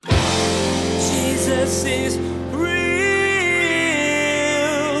Jesus is real.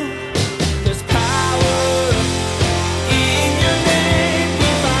 There's power in your name. We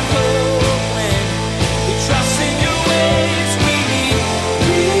find hope when we trust in your ways. We need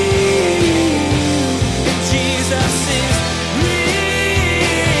real. And Jesus is real.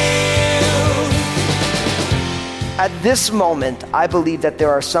 At this moment, I believe that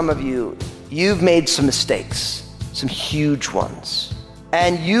there are some of you, you've made some mistakes, some huge ones.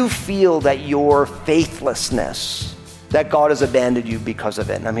 And you feel that your faithlessness, that God has abandoned you because of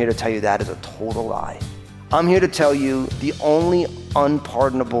it. And I'm here to tell you that is a total lie. I'm here to tell you the only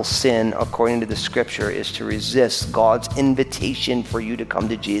unpardonable sin, according to the scripture, is to resist God's invitation for you to come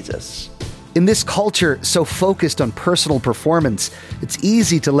to Jesus. In this culture so focused on personal performance, it's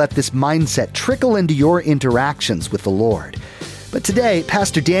easy to let this mindset trickle into your interactions with the Lord. But today,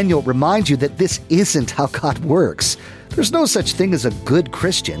 Pastor Daniel reminds you that this isn't how God works. There's no such thing as a good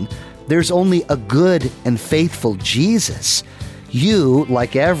Christian. There's only a good and faithful Jesus. You,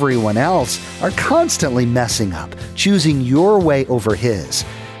 like everyone else, are constantly messing up, choosing your way over His.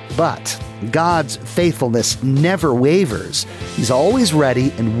 But God's faithfulness never wavers. He's always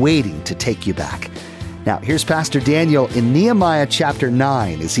ready and waiting to take you back. Now, here's Pastor Daniel in Nehemiah chapter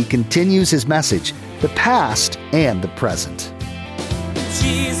 9 as he continues his message, the past and the present.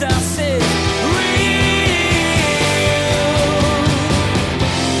 Jesus is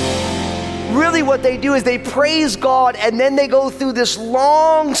Really what they do is they praise God, and then they go through this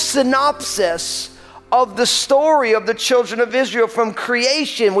long synopsis of the story of the children of Israel from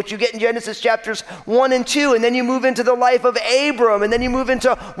creation, which you get in Genesis chapters 1 and 2, and then you move into the life of Abram, and then you move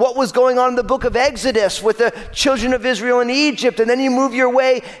into what was going on in the book of Exodus with the children of Israel in Egypt, and then you move your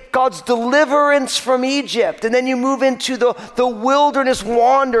way, God's deliverance from Egypt, and then you move into the wilderness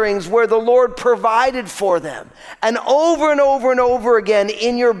wanderings where the Lord provided for them. And over and over again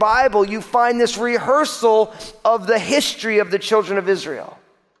in your Bible, you find this rehearsal of the history of the children of Israel.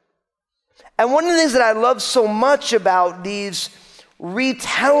 And one of the things that I love so much about these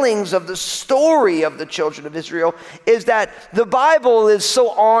retellings of the story of the children of Israel is that the Bible is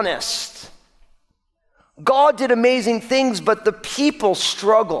so honest. God did amazing things, but the people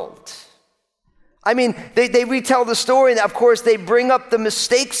struggled. I mean, they retell the story, and of course they bring up the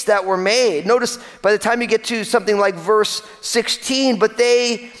mistakes that were made. Notice by the time you get to something like verse 16, but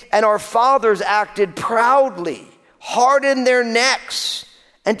they and our fathers acted proudly, hardened their necks,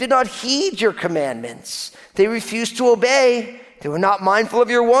 and did not heed your commandments. They refused to obey. They were not mindful of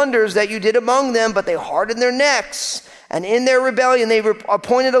your wonders that you did among them, but they hardened their necks. And in their rebellion, they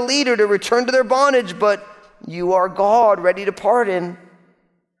appointed a leader to return to their bondage. But you are God, ready to pardon,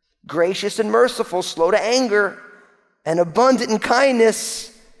 gracious and merciful, slow to anger, and abundant in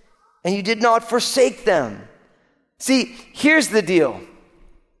kindness, and you did not forsake them. See, here's the deal.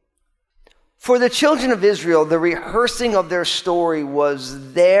 For the children of Israel, the rehearsing of their story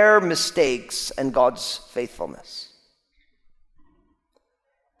was their mistakes and God's faithfulness.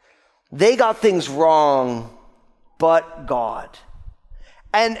 They got things wrong, but God.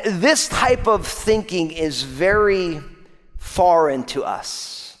 And this type of thinking is very foreign to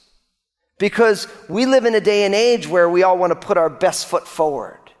us because we live in a day and age where we all want to put our best foot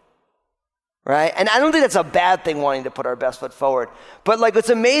forward. Right? And I don't think that's a bad thing, wanting to put our best foot forward. But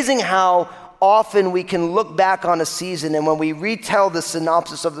it's amazing how often we can look back on a season, and when we retell the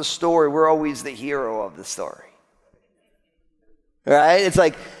synopsis of the story, we're always the hero of the story. Right? It's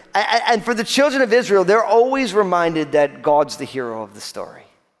like, and for the children of Israel, they're always reminded that God's the hero of the story.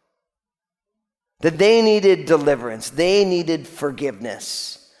 That they needed deliverance. They needed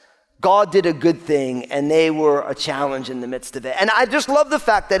forgiveness. God did a good thing, and they were a challenge in the midst of it. And I just love the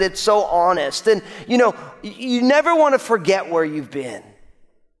fact that it's so honest. And, you never want to forget where you've been.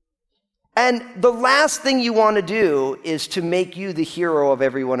 And the last thing you want to do is to make you the hero of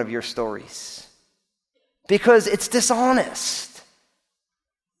every one of your stories, because it's dishonest.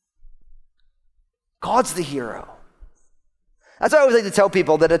 God's the hero. That's why I always like to tell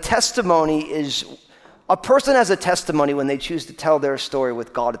people that a person has a testimony when they choose to tell their story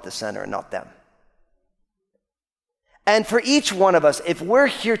with God at the center and not them. And for each one of us, if we're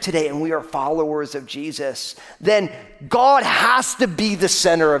here today and we are followers of Jesus, then God has to be the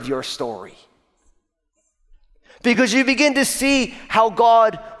center of your story. Because you begin to see how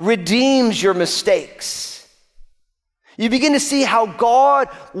God redeems your mistakes. You begin to see how God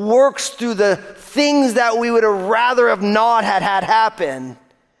works through the things that we would have rather have not had happen,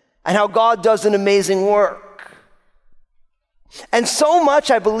 and how God does an amazing work. And so much,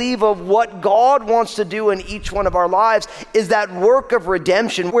 I believe, of what God wants to do in each one of our lives is that work of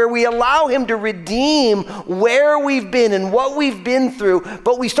redemption, where we allow him to redeem where we've been and what we've been through,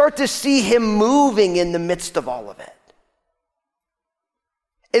 but we start to see him moving in the midst of all of it.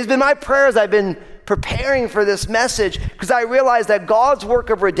 It's been my prayer as I've been preparing for this message, because I realize that God's work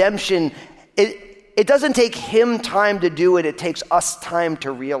of redemption, it doesn't take him time to do it, it takes us time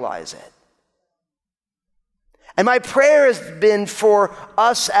to realize it. And my prayer has been for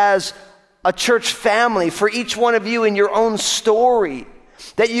us as a church family, for each one of you in your own story,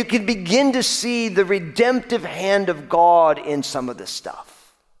 that you could begin to see the redemptive hand of God in some of this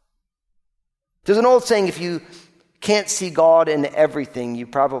stuff. There's an old saying, if you can't see God in everything, you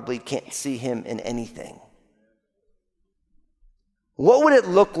probably can't see him in anything. What would it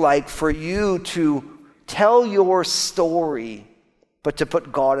look like for you to tell your story, but to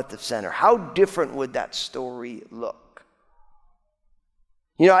put God at the center? How different would that story look?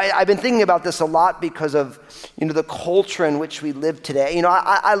 You know, I've been thinking about this a lot because of, the culture in which we live today.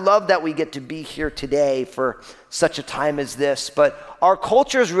 I love that we get to be here today for such a time as this, but our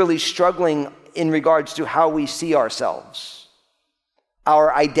culture is really struggling in regards to how we see ourselves,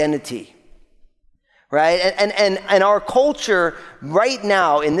 our identity, right? And our culture right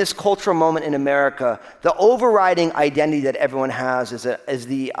now, in this cultural moment in America, the overriding identity that everyone has is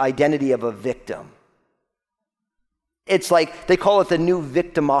the identity of a victim. It's like, they call it the new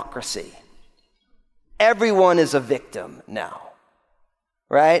victimocracy. Everyone is a victim now,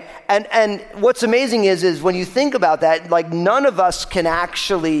 right? And what's amazing is when you think about that, like, none of us can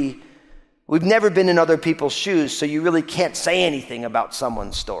actually, we've never been in other people's shoes, so you really can't say anything about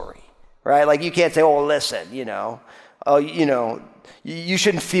someone's story, right? Like, you can't say, oh, listen, you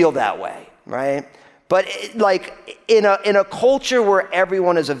shouldn't feel that way, right? But in a culture where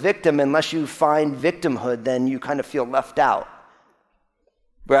everyone is a victim, unless you find victimhood, then you kind of feel left out,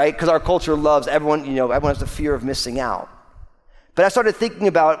 right? Because our culture loves everyone, everyone has the fear of missing out. But I started thinking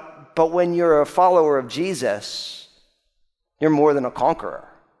about, but when you're a follower of Jesus, you're more than a conqueror.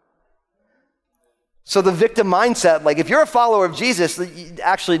 So the victim mindset, like, if you're a follower of Jesus,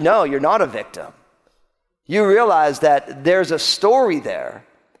 actually, no, you're not a victim. You realize that there's a story there,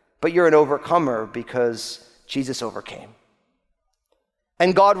 but you're an overcomer because Jesus overcame.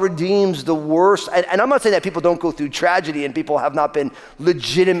 And God redeems the worst. And I'm not saying that people don't go through tragedy and people have not been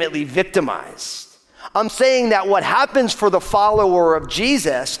legitimately victimized. I'm saying that what happens for the follower of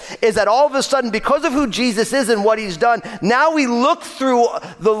Jesus is that all of a sudden, because of who Jesus is and what he's done, now we look through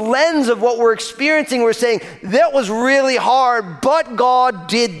the lens of what we're experiencing. We're saying, that was really hard, but God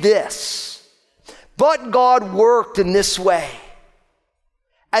did this. But God worked in this way.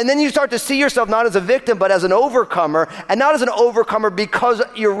 And then you start to see yourself not as a victim, but as an overcomer, and not as an overcomer because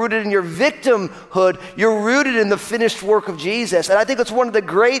you're rooted in your victimhood, you're rooted in the finished work of Jesus. And I think it's one of the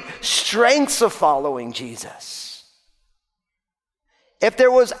great strengths of following Jesus. If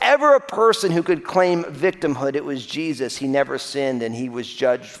there was ever a person who could claim victimhood, it was Jesus. He never sinned, and he was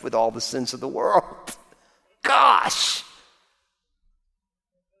judged with all the sins of the world. Gosh!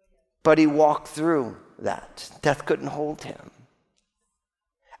 But he walked through that. Death couldn't hold him.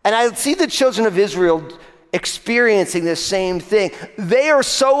 And I see the children of Israel experiencing this same thing. They are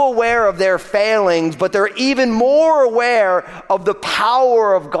so aware of their failings, but they're even more aware of the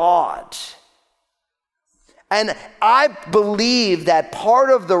power of God. And I believe that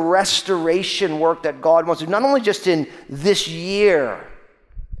part of the restoration work that God wants to do, not only just in this year,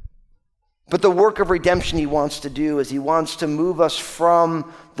 but the work of redemption he wants to do is he wants to move us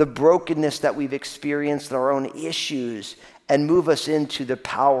from the brokenness that we've experienced in our own issues and move us into the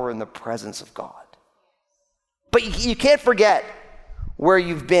power and the presence of God. But you can't forget where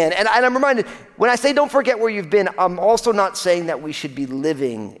you've been. And I'm reminded, when I say don't forget where you've been, I'm also not saying that we should be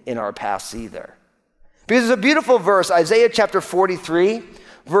living in our past either. Because there's a beautiful verse, Isaiah chapter 43,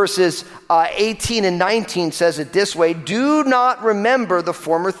 verses 18 and 19 says it this way: do not remember the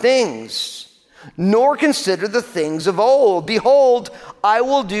former things, nor consider the things of old. Behold, I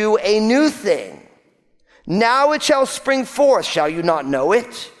will do a new thing. Now it shall spring forth. Shall you not know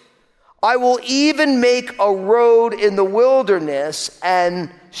it? I will even make a road in the wilderness and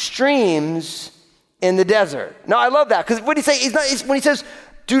streams in the desert. Now I love that, because what he say? When he says,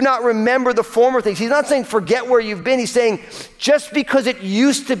 do not remember the former things, he's not saying forget where you've been. He's saying just because it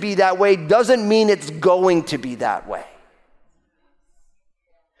used to be that way doesn't mean it's going to be that way.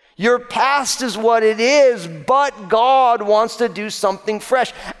 Your past is what it is, but God wants to do something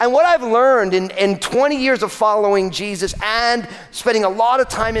fresh. And what I've learned in 20 years of following Jesus and spending a lot of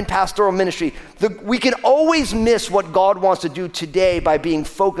time in pastoral ministry, we can always miss what God wants to do today by being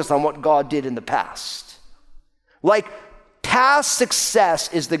focused on what God did in the past. Like past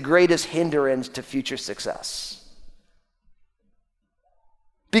success is the greatest hindrance to future success.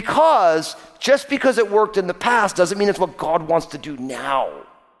 Because just because it worked in the past doesn't mean it's what God wants to do now.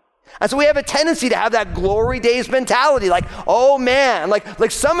 And so we have a tendency to have that glory days mentality, like, oh man,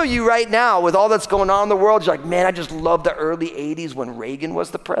 like some of you right now with all that's going on in the world, you're like, man, I just love the early 80s when Reagan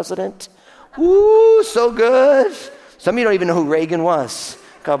was the president. Woo, so good. Some of you don't even know who Reagan was.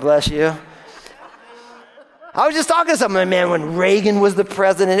 God bless you. I was just talking to someone, man, when Reagan was the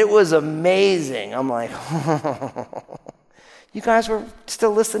president, it was amazing. I'm like, you guys were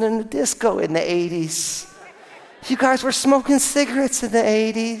still listening to disco in the 80s. You guys were smoking cigarettes in the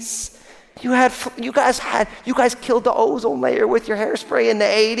 80s. You guys killed the ozone layer with your hairspray in the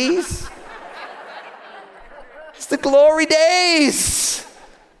 80s. It's the glory days.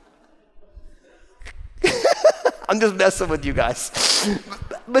 I'm just messing with you guys.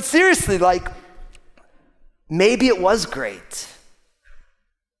 But seriously, like, maybe it was great,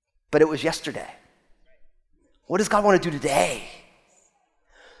 but it was yesterday. What does God want to do today?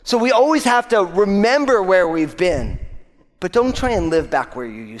 So we always have to remember where we've been, but don't try and live back where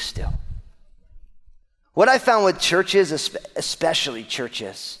you used to. What I found with churches, especially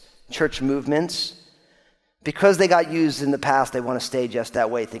churches, church movements, because they got used in the past, they want to stay just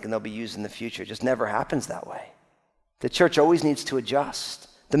that way, thinking they'll be used in the future. It just never happens that way. The church always needs to adjust.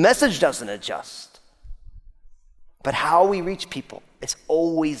 The message doesn't adjust. But how we reach people, it's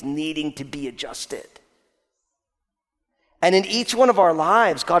always needing to be adjusted. And in each one of our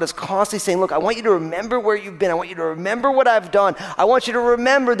lives, God is constantly saying, look, I want you to remember where you've been. I want you to remember what I've done. I want you to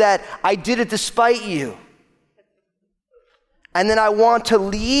remember that I did it despite you. And then I want to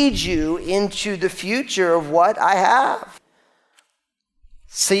lead you into the future of what I have.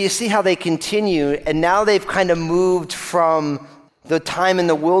 So you see how they continue, and now they've kind of moved from the time in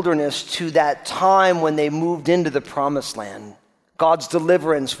the wilderness to that time when they moved into the promised land. God's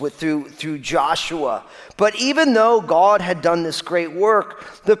deliverance through Joshua. But even though God had done this great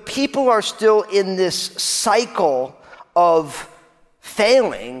work, the people are still in this cycle of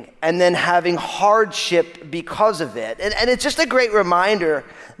failing and then having hardship because of it. And it's just a great reminder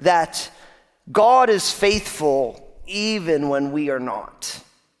that God is faithful even when we are not.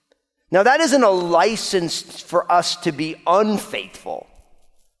 Now, that isn't a license for us to be unfaithful,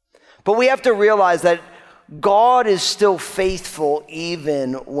 but we have to realize that God is still faithful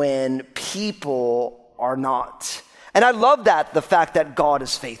even when people are not. And I love the fact that God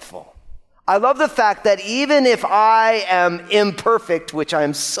is faithful. I love the fact that even if I am imperfect, which I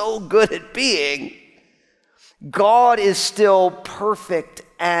am so good at being, God is still perfect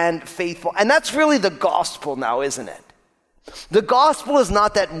and faithful. And that's really the gospel now, isn't it? The gospel is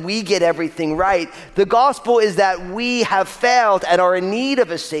not that we get everything right. The gospel is that we have failed and are in need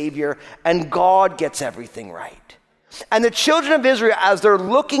of a Savior, and God gets everything right. And the children of Israel, as they're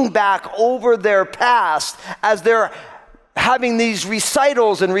looking back over their past, as they're having these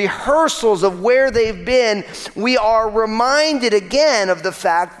recitals and rehearsals of where they've been, we are reminded again of the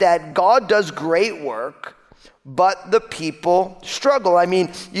fact that God does great work, but the people struggle. I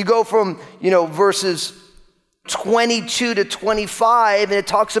mean, you go from, verses 22 to 25, and it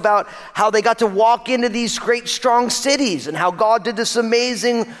talks about how they got to walk into these great strong cities and how God did this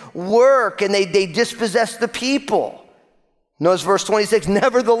amazing work, and they dispossessed the people. Notice verse 26,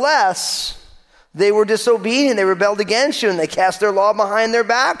 nevertheless, they were disobedient, they rebelled against you, and they cast their law behind their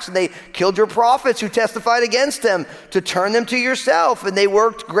backs, and they killed your prophets who testified against them to turn them to yourself, and they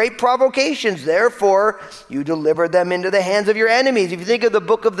worked great provocations. Therefore, you delivered them into the hands of your enemies. If you think of the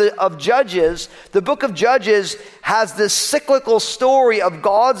book of Judges, the book of Judges has this cyclical story of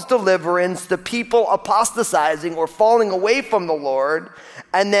God's deliverance, the people apostatizing or falling away from the Lord,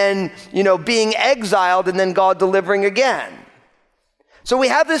 and then, being exiled, and then God delivering again. So we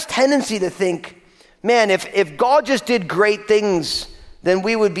have this tendency to think, man, if God just did great things, then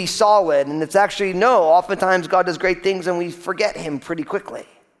we would be solid. And it's actually, no, oftentimes God does great things and we forget him pretty quickly.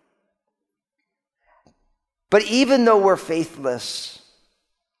 But even though we're faithless,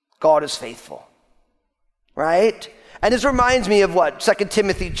 God is faithful, right? And this reminds me of what? 2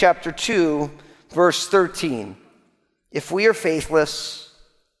 Timothy chapter 2, verse 13. If we are faithless,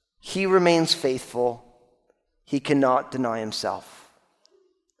 he remains faithful. He cannot deny himself.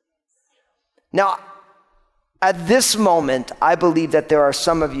 Now, at this moment, I believe that there are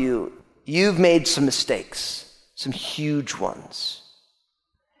some of you've made some mistakes, some huge ones.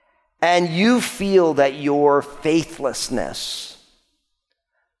 And you feel that your faithlessness,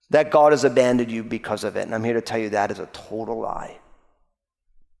 that God has abandoned you because of it. And I'm here to tell you that is a total lie.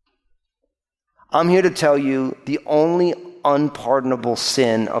 I'm here to tell you the only unpardonable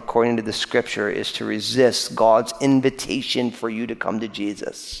sin, according to the scripture, is to resist God's invitation for you to come to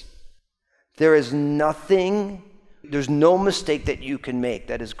Jesus. There's no mistake that you can make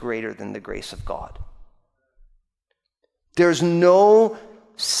that is greater than the grace of God. There's no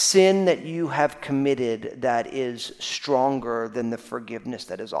sin that you have committed that is stronger than the forgiveness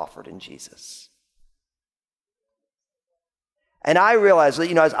that is offered in Jesus. And I realized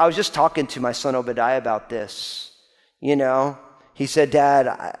that, I was just talking to my son Obadiah about this. He said, Dad,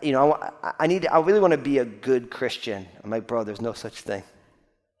 I really want to be a good Christian. I'm like, bro, there's no such thing.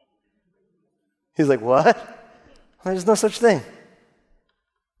 He's like, what? There's no such thing.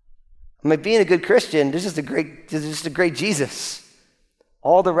 I'm like, being a good Christian, this is just a great Jesus.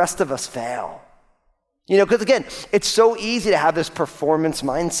 All the rest of us fail. Because again, it's so easy to have this performance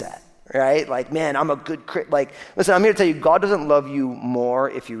mindset, right? Like, man, I'm a good Christian. Like, listen, I'm here to tell you, God doesn't love you more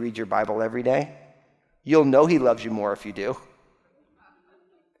if you read your Bible every day. You'll know he loves you more if you do.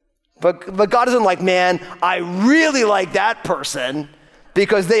 But God isn't like, man, I really like that person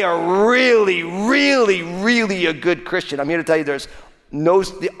because they are really, really, really a good Christian. I'm here to tell you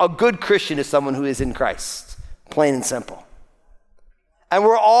a good Christian is someone who is in Christ, plain and simple. And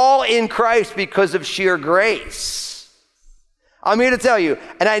we're all in Christ because of sheer grace. I'm here to tell you,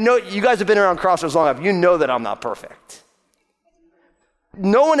 and I know you guys have been around Crossroads long enough, you know that I'm not perfect.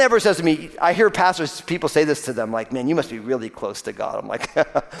 No one ever says to me, I hear people say this to them, like, man, you must be really close to God. I'm like,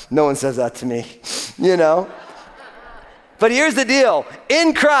 no one says that to me, But here's the deal.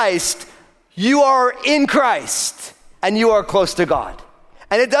 In Christ, you are in Christ, and you are close to God.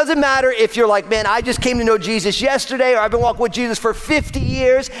 And it doesn't matter if you're like, man, I just came to know Jesus yesterday, or I've been walking with Jesus for 50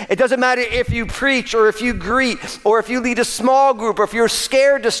 years. It doesn't matter if you preach, or if you greet, or if you lead a small group, or if you're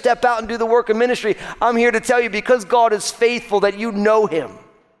scared to step out and do the work of ministry. I'm here to tell you, because God is faithful, that you know him,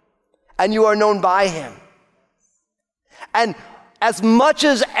 and you are known by him. And as much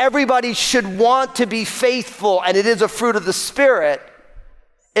as everybody should want to be faithful, and it is a fruit of the Spirit,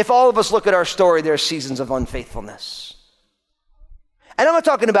 if all of us look at our story, there are seasons of unfaithfulness. And I'm not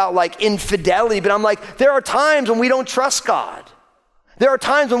talking about like infidelity, but I'm like, there are times when we don't trust God. There are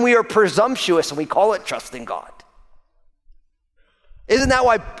times when we are presumptuous and we call it trusting God. Isn't that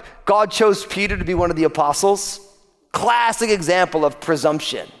why God chose Peter to be one of the apostles? Classic example of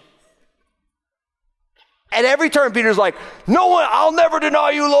presumption. And every turn Peter's like, I'll never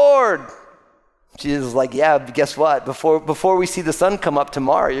deny you, Lord. Jesus is like, yeah, but guess what? Before we see the sun come up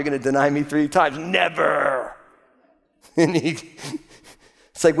tomorrow, you're going to deny me 3 times. Never. And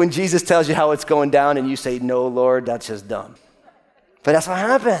it's like when Jesus tells you how it's going down and you say, no, Lord, that's just dumb. But that's what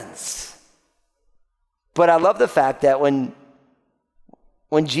happens. But I love the fact that when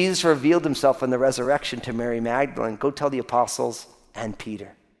Jesus revealed himself in the resurrection to Mary Magdalene, go tell the apostles and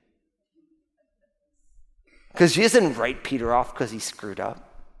Peter. Because Jesus didn't write Peter off because he screwed up.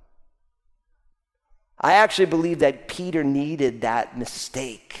 I actually believe that Peter needed that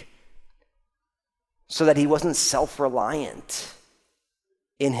mistake so that he wasn't self-reliant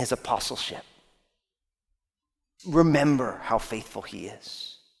in his apostleship. Remember how faithful he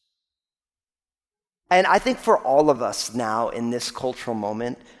is. And I think for all of us now in this cultural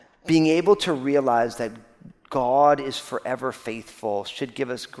moment, being able to realize that God is forever faithful should give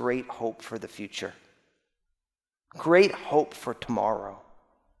us great hope for the future. Great hope for tomorrow.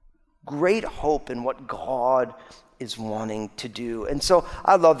 Great hope in what God is wanting to do. And so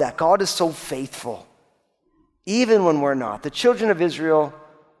I love that. God is so faithful, even when we're not. The children of Israel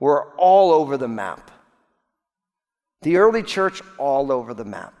were all over the map. The early church, all over the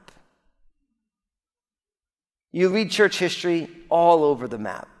map. You read church history, all over the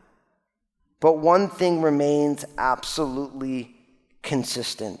map. But one thing remains absolutely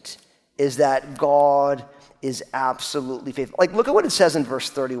consistent, is that God is absolutely faithful. Like, look at what it says in verse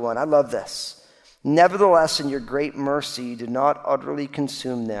 31. I love this. Nevertheless, in your great mercy, you did not utterly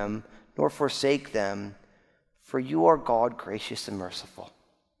consume them, nor forsake them, for you are God, gracious and merciful.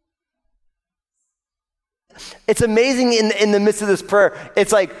 It's amazing in the midst of this prayer.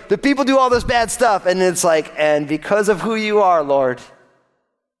 It's like the people do all this bad stuff, and it's like, and because of who you are, Lord,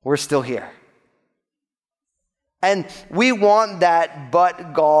 we're still here. And we want that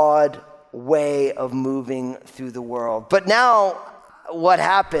but God way of moving through the world. But now what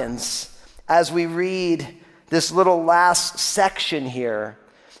happens as we read this little last section here,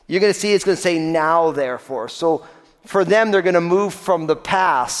 you're going to see it's going to say now therefore. So for them, they're going to move from the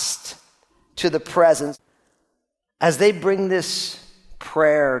past to the present. As they bring this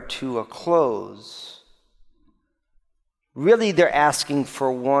prayer to a close, really they're asking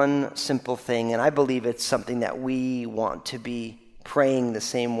for one simple thing, and I believe it's something that we want to be praying the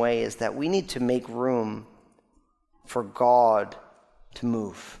same way, is that we need to make room for God to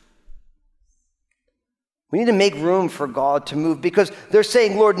move. We need to make room for God to move because they're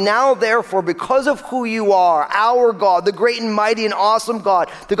saying, Lord, now therefore, because of who you are, our God, the great and mighty and awesome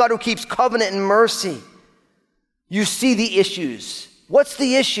God, the God who keeps covenant and mercy, you see the issues. What's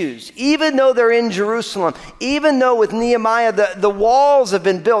the issues? Even though they're in Jerusalem, even though with Nehemiah the walls have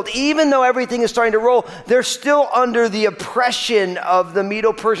been built, even though everything is starting to roll, they're still under the oppression of the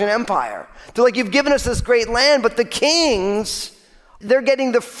Medo-Persian Empire. They're like, you've given us this great land, but the kings, they're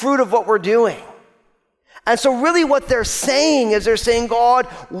getting the fruit of what we're doing. And so really what they're saying is they're saying, God,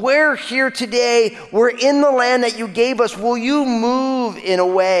 we're here today. We're in the land that you gave us. Will you move in a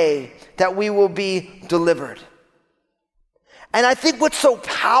way that we will be delivered? And I think what's so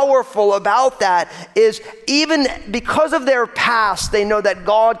powerful about that is even because of their past, they know that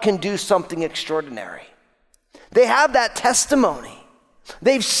God can do something extraordinary. They have that testimony.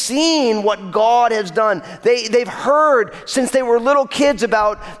 They've seen what God has done. They've heard since they were little kids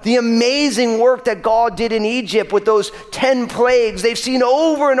about the amazing work that God did in Egypt with those 10 plagues. They've seen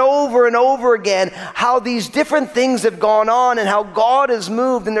over and over and over again how these different things have gone on and how God has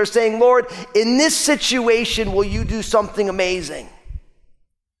moved. And they're saying, Lord, in this situation, will you do something amazing?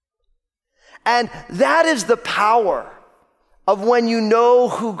 And that is the power of when you know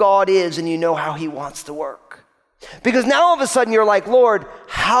who God is and you know how he wants to work. Because now all of a sudden you're like, Lord,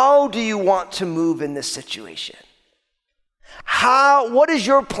 how do you want to move in this situation? What is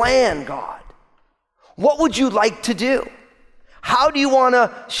your plan, God? What would you like to do? How do you want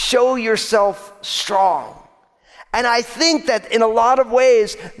to show yourself strong? And I think that in a lot of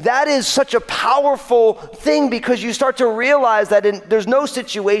ways, that is such a powerful thing because you start to realize that there's no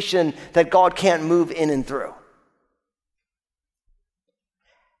situation that God can't move in and through.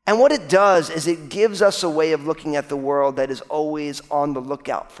 And what it does is it gives us a way of looking at the world that is always on the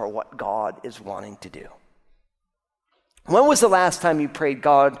lookout for what God is wanting to do. When was the last time you prayed,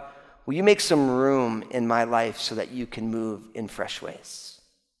 God, will you make some room in my life so that you can move in fresh ways?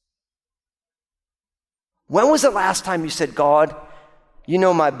 When was the last time you said, God, you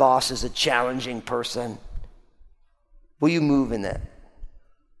know my boss is a challenging person. Will you move in that?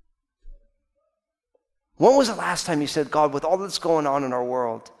 When was the last time you said, God, with all that's going on in our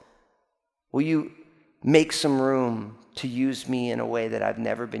world, will you make some room to use me in a way that I've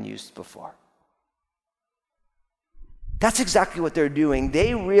never been used before? That's exactly what they're doing.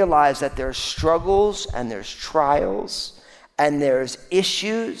 They realize that there's struggles and there's trials and there's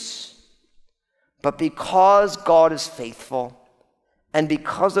issues, but because God is faithful and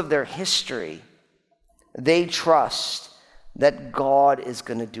because of their history, they trust that God is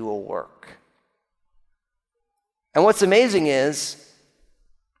going to do a work. And what's amazing is,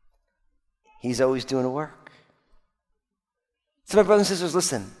 he's always doing a work. So my brothers and sisters,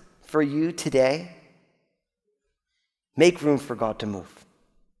 listen, for you today, make room for God to move.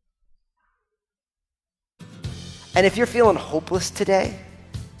 And if you're feeling hopeless today,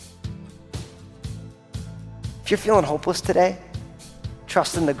 trust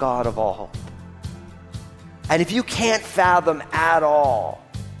in the God of all hope. And if you can't fathom at all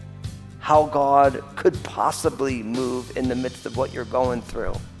how God could possibly move in the midst of what you're going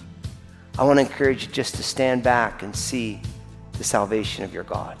through, I want to encourage you just to stand back and see the salvation of your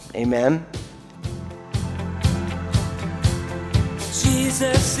God. Amen?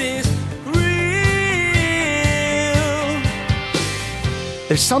 Jesus is real.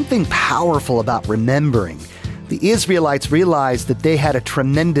 There's something powerful about remembering. The Israelites realized that they had a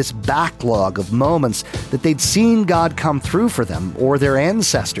tremendous backlog of moments that they'd seen God come through for them or their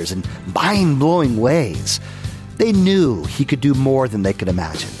ancestors in mind-blowing ways. They knew he could do more than they could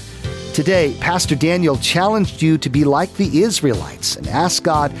imagine. Today, Pastor Daniel challenged you to be like the Israelites and ask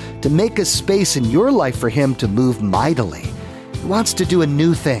God to make a space in your life for him to move mightily. He wants to do a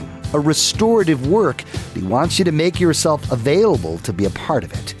new thing, a restorative work. He wants you to make yourself available to be a part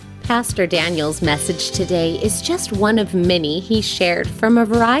of it. Pastor Daniel's message today is just one of many he shared from a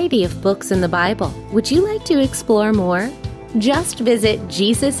variety of books in the Bible. Would you like to explore more? Just visit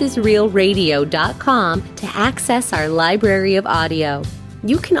JesusIsRealRadio.com to access our library of audio.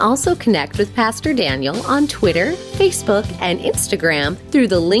 You can also connect with Pastor Daniel on Twitter, Facebook, and Instagram through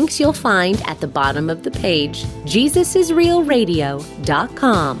the links you'll find at the bottom of the page,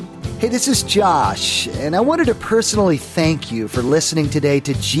 JesusIsRealRadio.com. Hey, this is Josh, and I wanted to personally thank you for listening today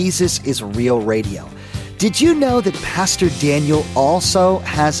to Jesus is Real Radio. Did you know that Pastor Daniel also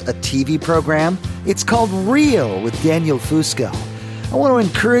has a TV program? It's called Real with Daniel Fusco. I want to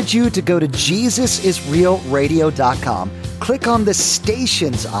encourage you to go to JesusIsRealRadio.com, click on the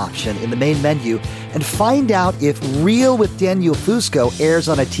Stations option in the main menu, and find out if Real with Daniel Fusco airs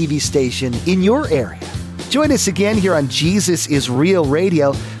on a TV station in your area. Join us again here on Jesus is Real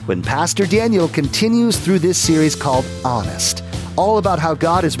Radio when Pastor Daniel continues through this series called Honest, all about how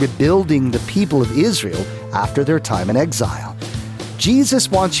God is rebuilding the people of Israel after their time in exile. Jesus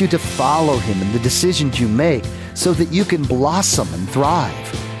wants you to follow him in the decisions you make so that you can blossom and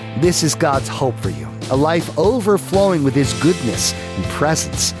thrive. This is God's hope for you, a life overflowing with his goodness and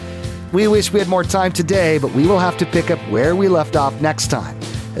presence. We wish we had more time today, but we will have to pick up where we left off next time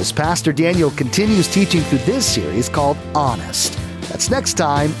as Pastor Daniel continues teaching through this series called Honest. That's next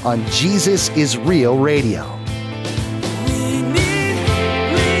time on Jesus is Real Radio.